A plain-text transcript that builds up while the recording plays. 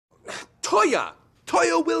Toya!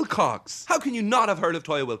 Toya Wilcox! How can you not have heard of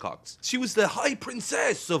Toya Wilcox? She was the high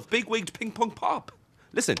princess of big-wigged ping pong pop.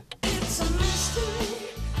 Listen. It's a mystery.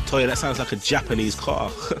 Toya, that sounds like a Japanese car.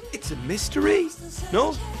 It's a mystery?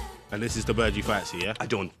 No? And this is the bird you fancy, yeah? I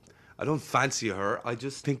don't fancy her. I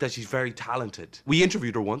just think that she's very talented. We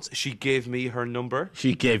interviewed her once. She gave me her number.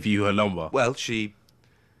 She gave you her number? Well, she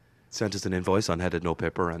sent us an invoice on headed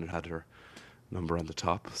notepaper and it had her number on the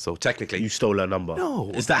top. So technically... You stole her number? No.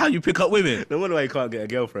 Is that how you pick up women? No wonder why you can't get a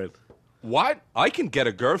girlfriend. What? I can get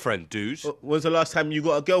a girlfriend, dude. When's the last time you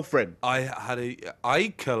got a girlfriend?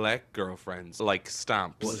 I collect girlfriends like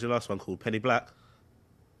stamps. What was your last one called? Penny Black?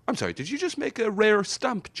 I'm sorry, did you just make a rare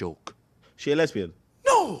stamp joke? She a lesbian?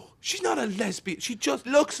 No, she's not a lesbian. She just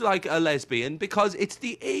looks like a lesbian because it's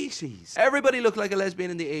the 80s. Everybody looked like a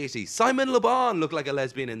lesbian in the 80s. Simon Le Bon looked like a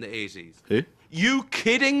lesbian in the 80s. Who? You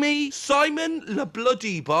kidding me? Simon Le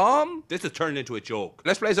Bloody Bomb? This has turned into a joke.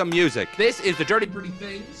 Let's play some music. This is The Dirty Pretty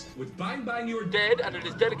Things with Bang Bang You're Dead, and it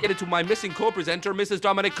is dedicated to my missing co-presenter, Mrs.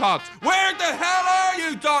 Dominic Cox. Where the hell are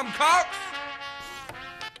you, Dom Cox?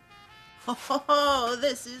 Oh,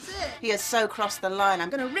 this is it. He has so crossed the line, I'm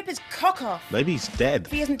going to rip his cock off. Maybe he's dead.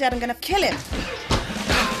 If he isn't dead, I'm going to kill him.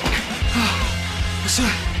 What's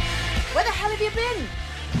that? Where the hell have you been?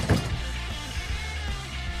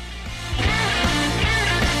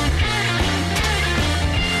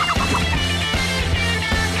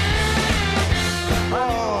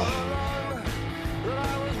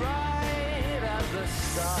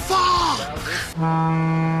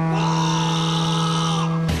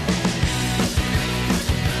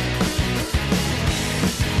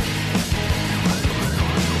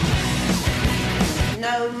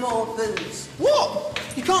 No more booze. What?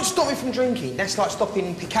 You can't stop me from drinking. That's like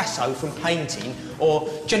stopping Picasso from painting or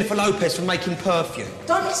Jennifer Lopez from making perfume.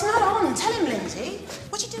 Don, it's not on. Tell him, Lindsay.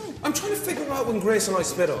 What are you doing? I'm trying to figure out when Grace and I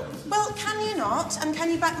split up. Well, can you not? And can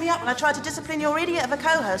you back me up when I try to discipline your idiot of a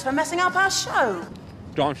co-host for messing up our show?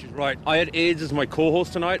 Dawn, she's right. I had AIDS as my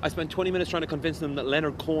co-host tonight. I spent 20 minutes trying to convince them that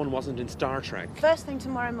Leonard Cohen wasn't in Star Trek. First thing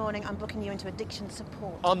tomorrow morning, I'm booking you into addiction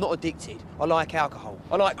support. I'm not addicted. I like alcohol.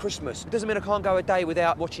 I like Christmas. It doesn't mean I can't go a day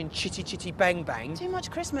without watching Chitty Chitty Bang Bang. Too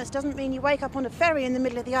much Christmas doesn't mean you wake up on a ferry in the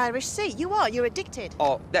middle of the Irish Sea. You're addicted.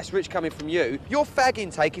 Oh, that's rich coming from you. Your fag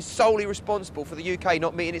intake is solely responsible for the UK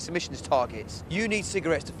not meeting its emissions targets. You need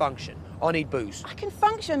cigarettes to function. I need booze. I can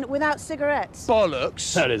function without cigarettes.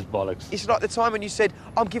 Bollocks. That is bollocks. It's like the time when you said,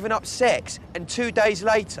 I'm giving up sex, and 2 days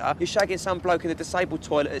later, you're shagging some bloke in the disabled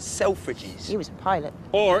toilet at Selfridges. He was a pilot.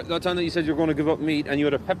 Or that time that you said you were going to give up meat and you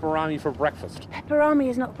had a pepperoni for breakfast. Pepperoni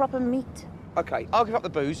is not proper meat. OK, I'll give up the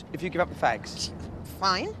booze if you give up the fags.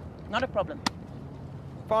 Fine. Not a problem.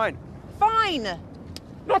 Fine. Fine!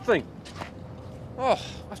 Nothing. Oh,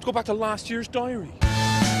 I have to go back to last year's diary.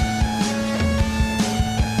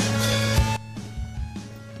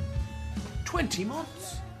 $20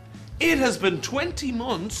 months. It has been 20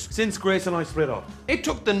 months since Grace and I split up. It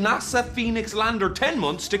took the NASA Phoenix lander 10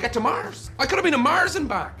 months to get to Mars. I could have been to Mars and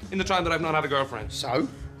back in the time that I've not had a girlfriend. So? What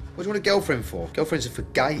do you want a girlfriend for? Girlfriends are for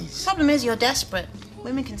gays. Problem is, you're desperate.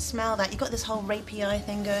 Women can smell that. You've got this whole rapey eye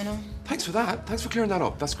thing going on. Thanks for that. Thanks for clearing that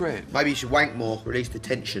up. That's great. Maybe you should wank more, release the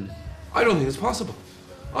tension. I don't think it's possible.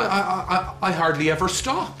 I hardly ever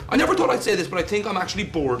stop. I never thought I'd say this, but I think I'm actually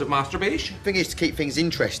bored of masturbation. The thing is to keep things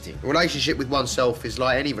interesting. A relationship with oneself is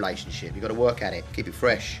like any relationship. You've got to work at it, keep it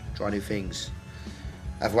fresh, try new things.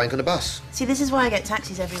 Have a wank on the bus. See, this is why I get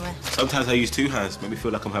taxis everywhere. Sometimes I use two hands, make me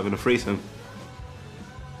feel like I'm having a threesome.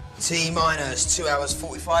 T-minus 2 hours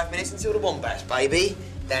 45 minutes until the Wombats, baby.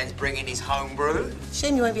 Dan's bringing his home brew.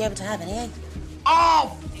 Shame you won't be able to have any, eh?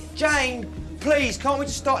 Oh, Jane, please, can't we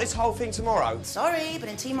just start this whole thing tomorrow? Sorry, but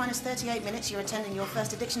in T-minus 38 minutes, you're attending your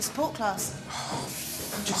first addiction support class.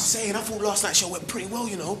 I'm just saying, I thought last night's show went pretty well,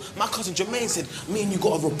 you know. My cousin Jermaine said me and you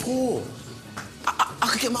got a rapport. I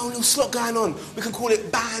could get my own little slot going on. We can call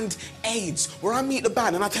it Band AIDS, where I meet the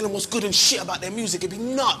band and I tell them what's good and shit about their music. It'd be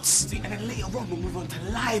nuts. See, and then later on, we'll move on to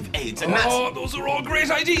Live AIDS, and those are all great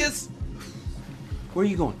ideas. Where are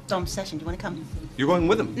you going? Dom's session, do you want to come? You're going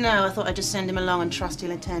with him? No, I thought I'd just send him along and trust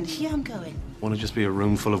he'll attend. Yeah, I'm going. Want to just be a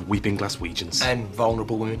room full of weeping Glaswegians. And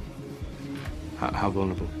vulnerable women. How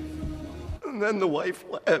vulnerable? And then the wife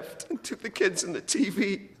left and took the kids and the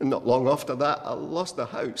TV. And not long after that, I lost the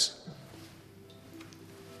house.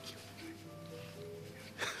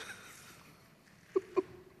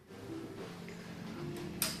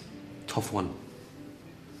 Tough one.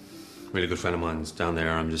 Really good friend of mine's down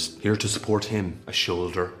there. I'm just here to support him. A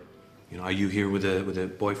shoulder. You know, are you here with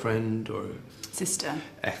a boyfriend or sister?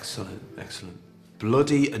 Excellent, excellent.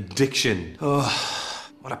 Bloody addiction. Oh,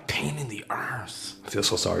 what a pain in the arse. I feel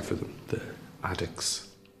so sorry for them, the addicts.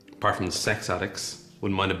 Apart from the sex addicts.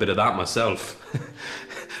 Wouldn't mind a bit of that myself.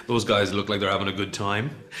 Those guys look like they're having a good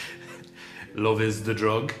time. Love is the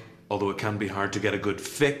drug, although it can be hard to get a good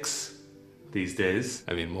fix these days.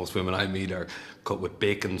 I mean, most women I meet are cut with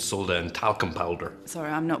bacon, soda, and talcum powder.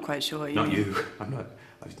 Sorry, I'm not quite sure. Not you. I'm not.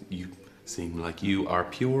 You seem like you are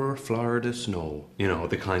pure Florida snow. You know,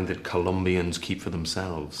 the kind that Colombians keep for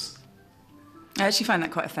themselves. I actually find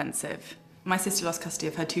that quite offensive. My sister lost custody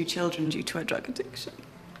of her 2 children due to her drug addiction.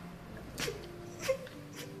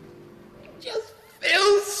 Just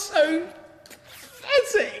feels so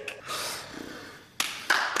pathetic.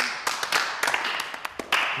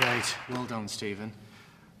 Great. Well done, Stephen.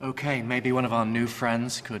 Okay, maybe one of our new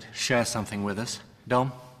friends could share something with us.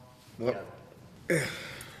 Dom? What?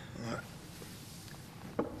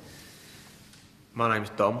 My name's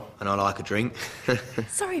Dom, and I like a drink.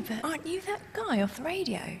 Sorry, but aren't you that guy off the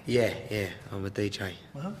radio? Yeah, I'm a DJ.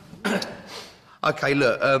 Okay,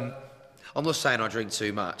 look, I'm not saying I drink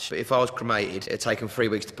too much, but if I was cremated, it'd take them 3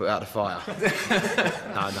 weeks to put out the fire.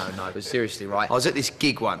 No, but seriously, right? I was at this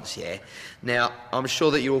gig once, yeah? Now, I'm sure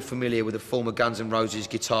that you're all familiar with the former Guns N' Roses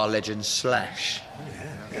guitar legend Slash.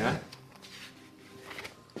 Yeah.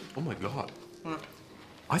 Oh my God.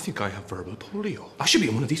 I think I have verbal polio. I should be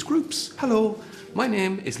in one of these groups. Hello, my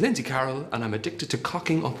name is Lindsay Carroll, and I'm addicted to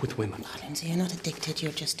cocking up with women. Oh, Lindsay, you're not addicted,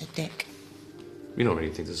 you're just a dick. You don't really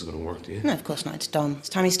think this is going to work, do you? No, of course not. It's Dom. It's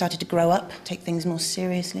time he started to grow up, take things more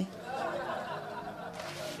seriously.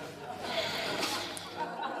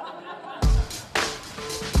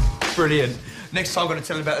 Brilliant. Next time I'm going to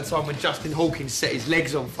tell him about the time when Justin Hawkins set his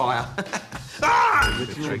legs on fire.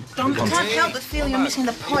 Dom, I can't help but feel you're missing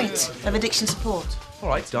the point of addiction support. All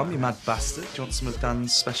right, Dom, you mad bastard. Do you want some of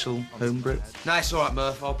Dan's special homebrew? No, it's all right,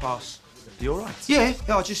 Murph. I'll pass. You all right? Yeah,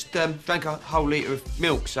 I just drank a whole litre of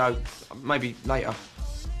milk, so maybe later.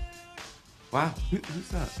 Wow, who's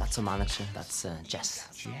that? That's a manager. That's Jess.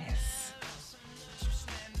 Jess.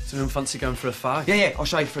 So you don't fancy going for a fag? Yeah, I'll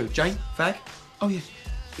show you through. Jane, fag? Oh, yeah.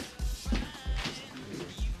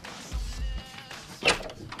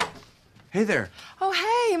 Hey there. Oh,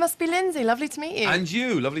 hey, you must be Lindsay. Lovely to meet you. And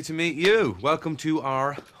you, lovely to meet you. Welcome to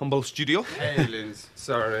our humble studio. Hey, Linz.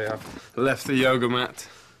 Sorry, I've left the yoga mat.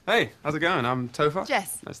 Hey, how's it going? I'm Topher.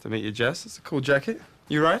 Jess. Nice to meet you, Jess. It's a cool jacket.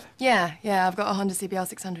 You right? Yeah, I've got a Honda CBR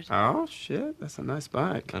 600. Oh, shit, that's a nice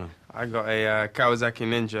bike. I know. I got a Kawasaki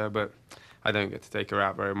Ninja, but I don't get to take her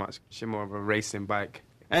out very much. She's more of a racing bike.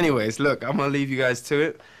 Anyways, look, I'm gonna leave you guys to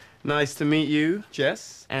it. Nice to meet you,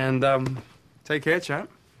 Jess. And, take care, champ.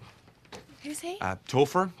 Who's he?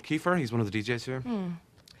 Topher, Kiefer, he's one of the DJs here.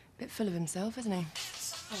 Bit full of himself, isn't he?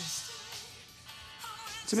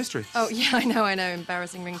 It's a mystery. Oh, yeah, I know.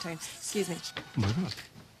 Embarrassing ringtone. Excuse me. Oh my God.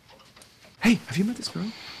 Hey, have you met this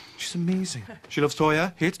girl? She's amazing. She loves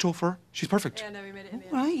Toya, hates Topher. She's perfect. Yeah, no, we made it in the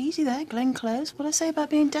end. Right, easy there, Glenn Close. What'd I say about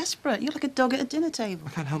being desperate? You're like a dog at a dinner table. I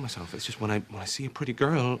can't help myself. It's just when I see a pretty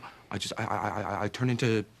girl, I turn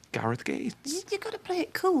into Gareth Gates. You gotta play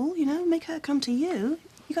it cool, you know, make her come to you.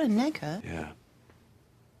 You gotta neg her. Yeah.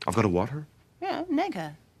 I've got to what her? Yeah, neg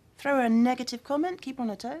her. Throw her a negative comment, keep her on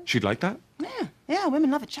her toes. She'd like that? Yeah,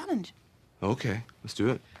 women love a challenge. Okay, let's do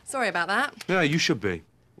it. Sorry about that. Yeah, you should be.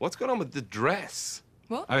 What's going on with the dress?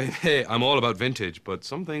 What? I mean, hey, I'm all about vintage, but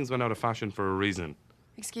some things went out of fashion for a reason.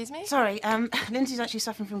 Excuse me? Sorry, Lindsay's actually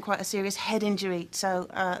suffering from quite a serious head injury, so,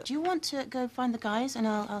 do you want to go find the guys and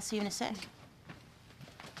I'll see you in a sec?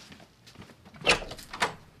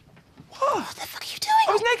 What the fuck are you doing?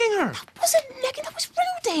 I was negging her. That wasn't negging, that was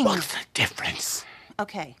ruding. What's the difference?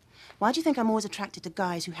 Okay, why do you think I'm always attracted to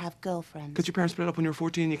guys who have girlfriends? Because your parents split up when you were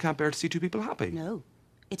 14 and you can't bear to see two people happy. No,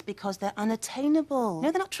 it's because they're unattainable.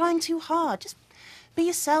 No, they're not trying too hard. Just be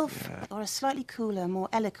yourself. Yeah. Or a slightly cooler, more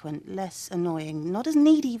eloquent, less annoying, not as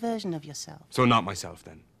needy version of yourself. So not myself,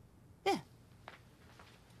 then? Yeah.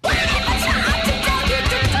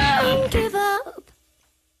 Don't give up.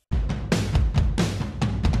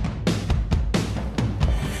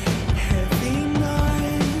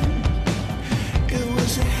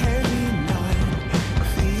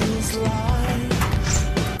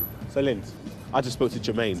 So, Linz, I just spoke to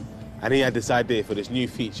Jermaine, and he had this idea for this new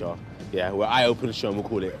feature, yeah, where I open the show and we'll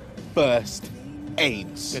call it First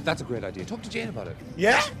AIDS. Yeah, that's a great idea. Talk to Jane about it.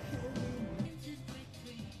 Yeah?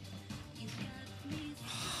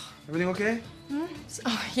 Everything okay?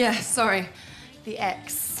 Oh, yeah, sorry. The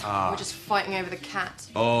ex. Ah. We're just fighting over the cat.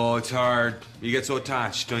 Oh, it's hard. You get so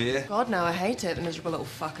attached, don't you? God, no, I hate it, the miserable little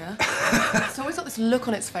fucker. It's always got this look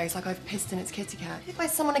on its face like I've pissed in its kitty cat. Give by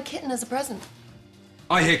someone a kitten as a present.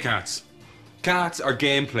 I hate cats. Cats are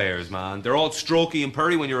game players, man. They're all strokey and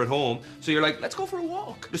purry when you're at home, so you're like, let's go for a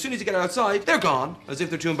walk. As soon as you get outside, they're gone, as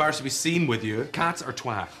if they're too embarrassed to be seen with you. Cats are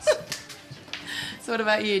twats. So what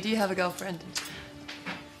about you? Do you have a girlfriend?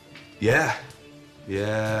 Yeah.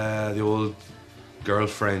 Yeah, the old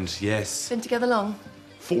girlfriend, yes. Been together long?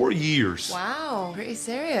 4 years. Wow, pretty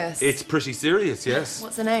serious. It's pretty serious, yes.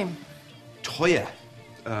 What's the name? Toya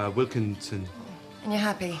Wilkinson. And you're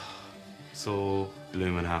happy? So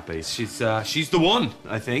bloomin' happy. She's the one,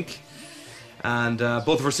 I think. And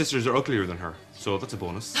both of her sisters are uglier than her, so that's a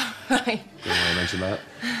bonus. Right. Didn't want to mention that.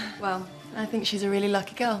 Well, I think she's a really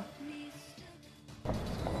lucky girl.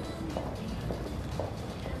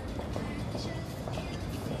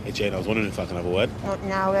 Hey, Jane, I was wondering if I can have a word. Not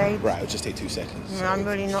now, Abe. Right, it'll just take 2 seconds. No, I'm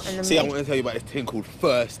really not in the See, I mood. want to tell you about this thing called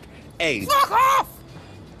first aid. Fuck off!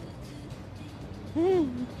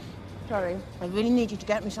 Sorry, I really need you to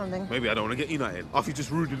get me something. Maybe I don't want to get United. After you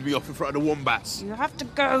just rooted me off in front of the Wombats. You have to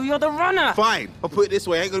go, you're the runner! Fine, I'll put it this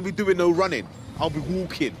way, I ain't going to be doing no running. I'll be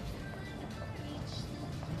walking.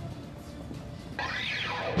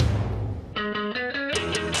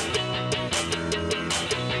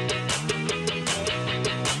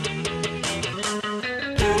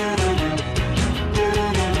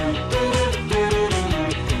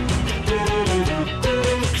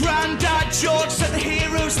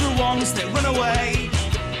 That run away,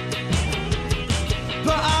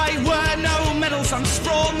 but I wear no medals. I'm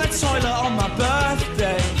sprawling the toilet on my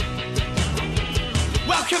birthday.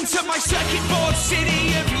 Welcome to my circuit board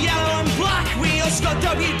city of yellow and black wheels. Got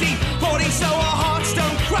WD-40 so our hearts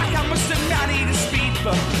don't crack. I must have now need a speed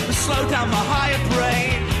bump to slow down my higher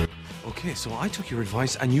brain. Okay, so I took your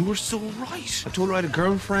advice and you were so right. I told her I had a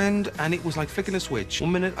girlfriend and it was like flicking a switch.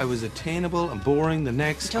 1 minute I was attainable and boring, the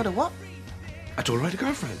next... You told her what? I told her I had a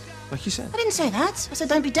girlfriend. Like you said. I didn't say that. I said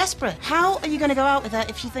don't be desperate. How are you going to go out with her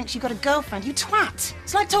if she thinks you've got a girlfriend? You twat.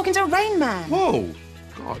 It's like talking to a Rain Man. Whoa.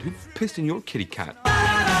 God, who pissed in your kitty cat?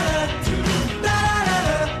 I've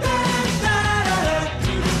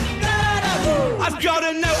got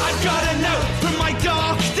a note from my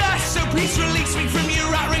doctor. So please release me from your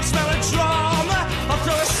rat-ring smell of drama. I'll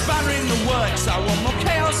throw a spanner in the works. I want more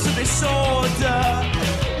chaos and disorder.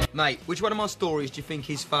 Mate, which one of my stories do you think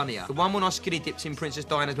is funnier? The one when I skinny dipped in Princess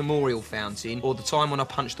Diana's memorial fountain, or the time when I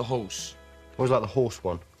punched the horse? I always like the horse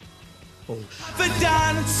one. Have a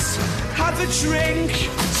dance, have a drink,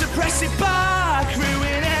 suppress it back,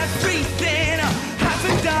 ruin everything. Have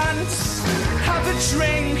a dance, have a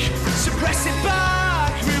drink, suppress it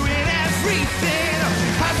back, ruin everything.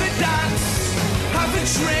 Have a dance, have a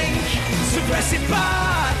drink, suppress it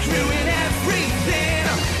back, ruin everything.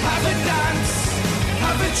 Have a dance.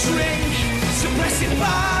 Have a drink, suppress it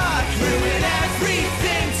back, ruin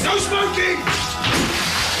everything. No smoking!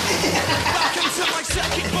 Welcome to my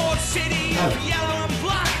circuit board city of yellow and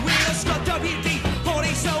black wheels. Got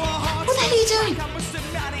WD-40 so our hearts. What the hell are you doing?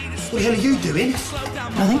 What the hell are you doing?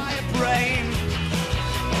 Nothing.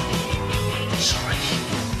 Sorry.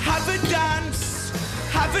 Have a dance,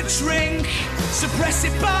 have a drink, suppress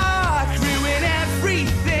it back, ruin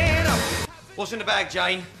everything. What's in the bag,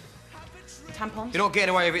 Jane? Tampons? You're not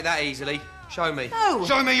getting away with it that easily. Show me. No.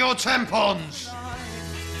 Show me your tampons!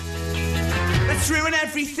 Let's ruin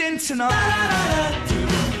everything tonight.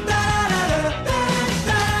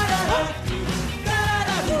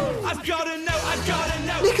 I've got to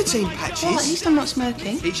know. Nicotine patches? Well, at least I'm not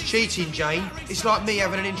smoking. It's cheating, Jane. It's like me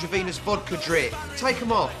having an intravenous vodka drip. Take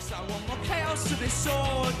them off. I want more chaos to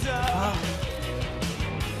disorder.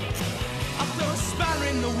 I'll throw a spanner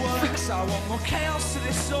in the works. I want more chaos to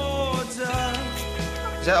disorder.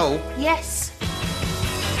 Is that all? Yes.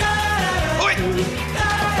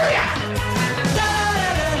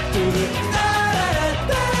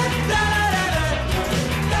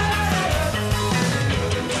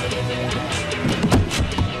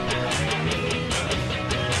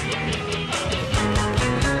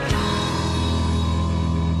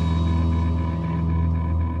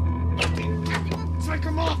 Take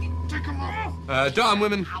them off! Take them off! Dom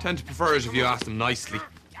women tend to prefer it if you ask them nicely.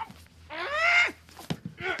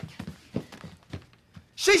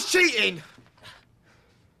 She's cheating!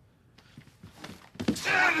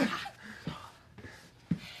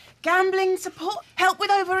 Gambling support, help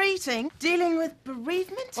with overeating, dealing with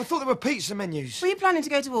bereavement. I thought there were pizza menus. Were you planning to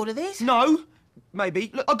go to all of these? No,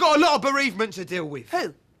 maybe. Look, I've got a lot of bereavement to deal with.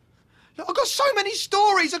 Who? Look, I've got so many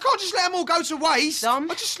stories. I can't just let them all go to waste.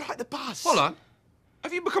 Dom? I just like the buzz. Hold on.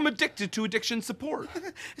 Have you become addicted to addiction support?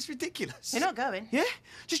 It's ridiculous. You're not going. Yeah?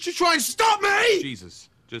 Just to try and stop me! Jesus.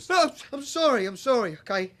 Just... No, I'm sorry,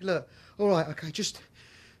 okay? Look, all right, okay, just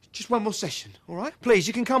one more session, all right? Please,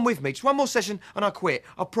 you can come with me. Just one more session and I quit.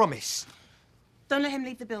 I promise. Don't let him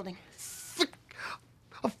leave the building.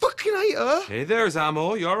 I fucking hate her. Hey there,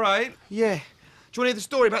 Zamo. You all right? Yeah. Do you want to hear the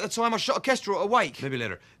story about the time I shot a kestrel at a wake? Maybe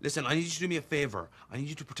later. Listen, I need you to do me a favour. I need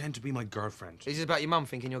you to pretend to be my girlfriend. Is this about your mum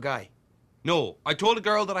thinking you're gay? No, I told a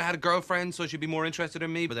girl that I had a girlfriend so she'd be more interested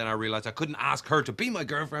in me, but then I realised I couldn't ask her to be my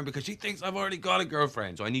girlfriend because she thinks I've already got a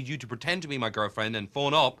girlfriend. So I need you to pretend to be my girlfriend and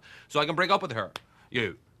phone up so I can break up with her.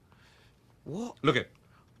 You. What? Look it.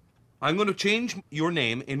 I'm going to change your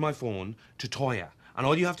name in my phone to Toya. And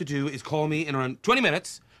all you have to do is call me in around 20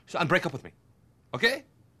 minutes and break up with me. Okay?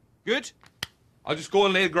 Good? I'll just go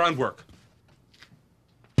and lay the groundwork.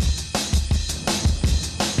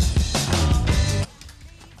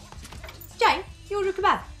 Jane, you order a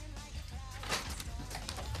kebab?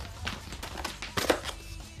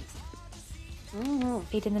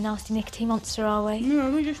 Feeding the nasty nicotine monster, are we? No,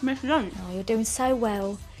 we just missed lunch. Oh, you're doing so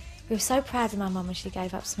well. We were so proud of my mum when she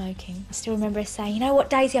gave up smoking. I still remember her saying, you know what,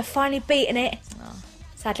 Daisy, I've finally beaten it. Oh,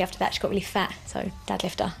 sadly, after that, she got really fat, so Dad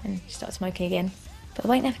left her and she started smoking again. But the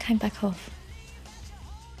weight never came back off.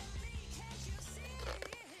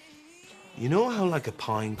 You know how like a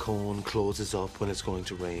pine cone closes up when it's going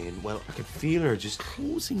to rain? Well, I could feel her just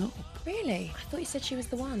closing up. Really? I thought you said she was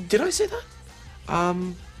the one. Did I say that?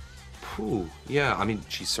 Yeah, I mean,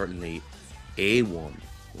 she's certainly a one.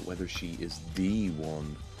 Whether she is the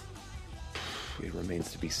one, it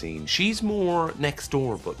remains to be seen. She's more next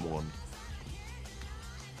door but one.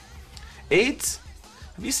 AIDS?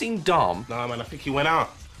 Have you seen Dom? Nah, man, I think he went out.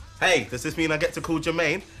 Hey, does this mean I get to call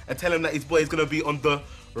Jermaine and tell him that his boy is gonna be on the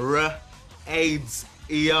AIDS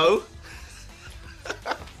EO?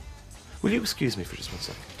 Will you excuse me for just 1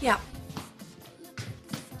 second? Yeah.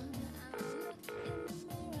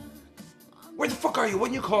 Where the fuck are you?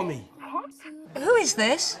 When you call me? Who is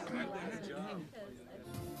this?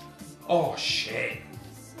 Oh, shit.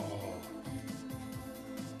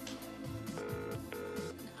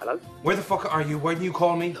 Hello? Where the fuck are you? When you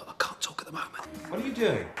call me? Look, I can't talk at the moment. What are you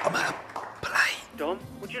doing? I'm at a play. Dom,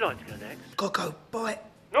 would you like to go next? Gotta go. Bye.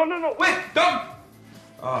 No, wait, Dom!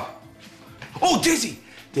 Oh, Dizzy!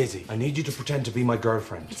 Dizzy, I need you to pretend to be my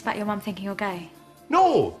girlfriend. It's about your mum thinking you're gay.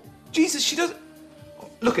 No! Jesus, she doesn't...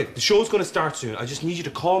 Look, the show's gonna start soon. I just need you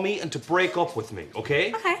to call me and to break up with me,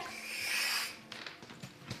 okay? Okay.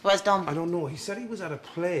 Where's Dom? I don't know. He said he was at a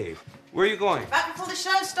play. Where are you going? Back before the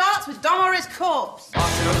show starts with Dom or his corpse. I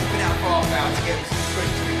said I've been out for half an hour to get some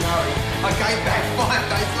script to be married. I came back 5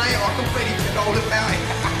 days later. I completely forgot all about it.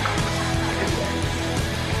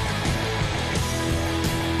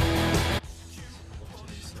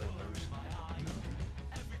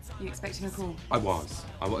 You expecting a call? I was,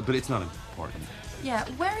 but it's not important. Yeah,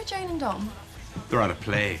 where are Jane and Dom? They're at a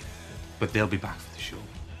play, but they'll be back for the show.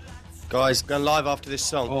 Guys, going live after this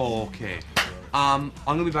song. Oh, okay. I'm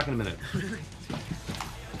gonna be back in a minute.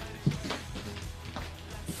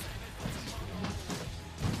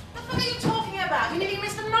 What are you talking about? You nearly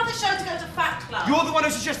missed another show to go to Fact Club. You're the one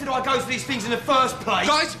who suggested I go to these things in the first place.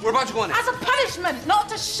 Guys, we're about to go on it. As a punishment, not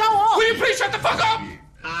to show off. Will you please shut the fuck up?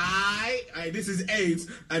 Aye, this is AIDS,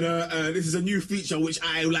 and this is a new feature which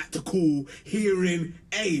I like to call Hearing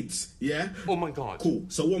AIDS, yeah? Oh my God. Cool.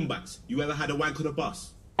 So, Wombats, you ever had a wank on a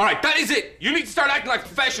bus? All right, that is it. You need to start acting like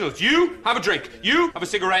professionals. You have a drink. You have a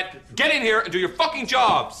cigarette. Get in here and do your fucking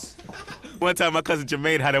jobs. One time my cousin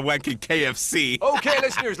Jermaine had a wank in KFC. Okay,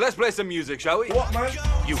 listeners, let's play some music, shall we? What, man?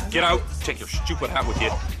 You get out. Take your stupid hat with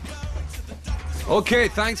you. Okay,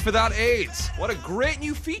 thanks for that, AIDS. What a great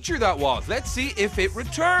new feature that was. Let's see if it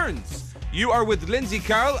returns. You are with Lindsay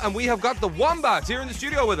Carroll, and we have got the Wombats here in the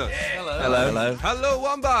studio with us. Hello. Hello,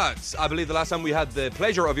 Wombats. I believe the last time we had the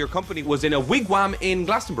pleasure of your company was in a wigwam in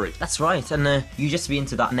Glastonbury. That's right, and you just be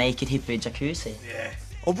into that naked hippie jacuzzi. Yeah.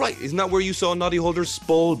 Oh, right. Isn't that where you saw Noddy Holder's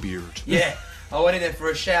spall beard? Yeah. I went in there for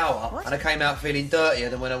a shower, and I came out feeling dirtier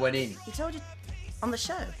than when I went in. He told you on the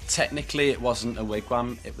show. Technically, it wasn't a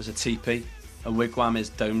wigwam, it was a teepee. A wigwam is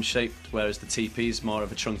dome-shaped, whereas the teepee is more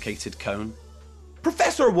of a truncated cone.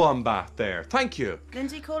 Professor Wombat there. Thank you.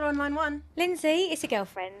 Lindsay, call her on line 1. Lindsay, it's a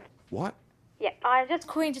girlfriend. What? Yeah, I'm just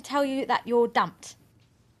calling to tell you that you're dumped.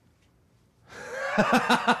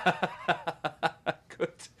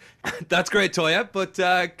 Good. That's great, Toya, but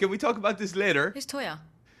can we talk about this later? Who's Toya?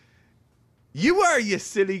 You are, you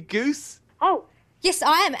silly goose. Oh, yes,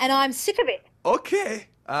 I am, and I'm sick of it. Okay.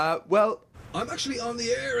 Well, I'm actually on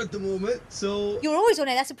the air at the moment, so... You're always on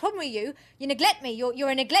it. That's the problem with you. You neglect me. You're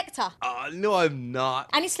a neglector. No, I'm not.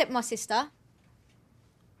 And you slept with my sister.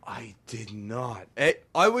 I did not.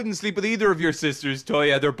 I wouldn't sleep with either of your sisters,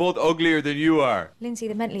 Toya. They're both uglier than you are. Lindsay,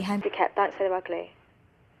 the mentally handicapped don't say they're ugly.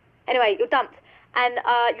 Anyway, you're dumped. And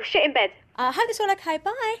you're shit in bed. I hope this all okay.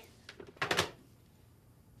 Bye.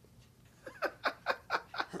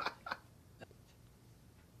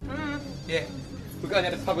 Yeah. We're going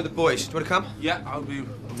to the pub with the boys. Do you want to come? Yeah, I'll be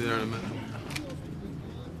there in a minute.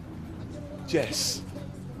 Jess.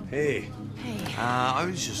 Hey. Hey. I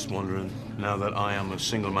was just wondering, now that I am a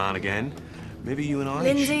single man again, maybe you and I...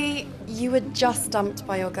 Lindsay, you were just dumped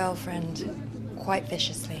by your girlfriend. Quite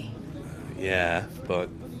viciously. Yeah, but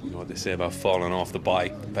you know what they say about falling off the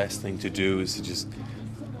bike? The best thing to do is to just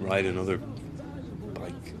ride another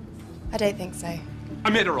bike. I don't think so. I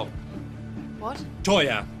made her up. What?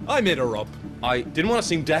 Toya, I made her up. I didn't want to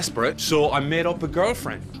seem desperate, so I made up a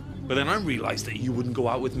girlfriend. But then I realized that you wouldn't go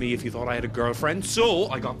out with me if you thought I had a girlfriend, so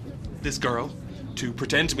I got this girl to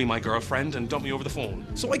pretend to be my girlfriend and dump me over the phone,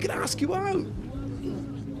 so I could ask you out.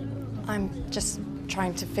 I'm just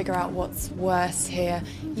trying to figure out what's worse here.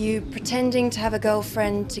 You pretending to have a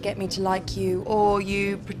girlfriend to get me to like you, or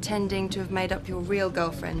you pretending to have made up your real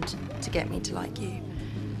girlfriend to get me to like you?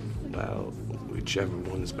 Well, whichever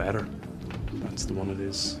one's better. That's the one it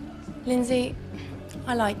is. Lindsay,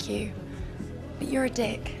 I like you, but you're a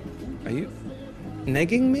dick. Are you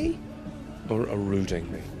negging me or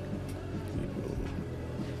rooting me?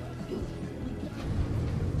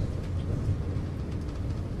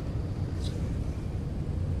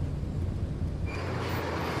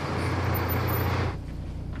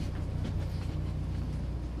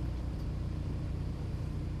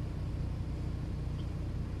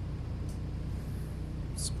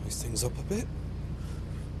 Spice things up a bit.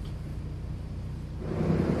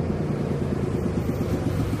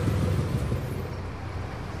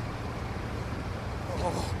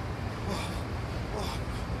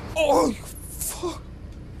 Oh, you fuck.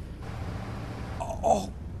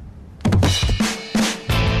 Oh.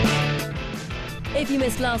 If you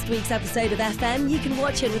missed last week's episode of FM, you can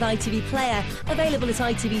watch it with ITV Player, available at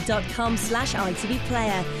itv.com/ITV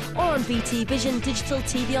Player, or on BT Vision Digital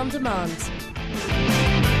TV on Demand.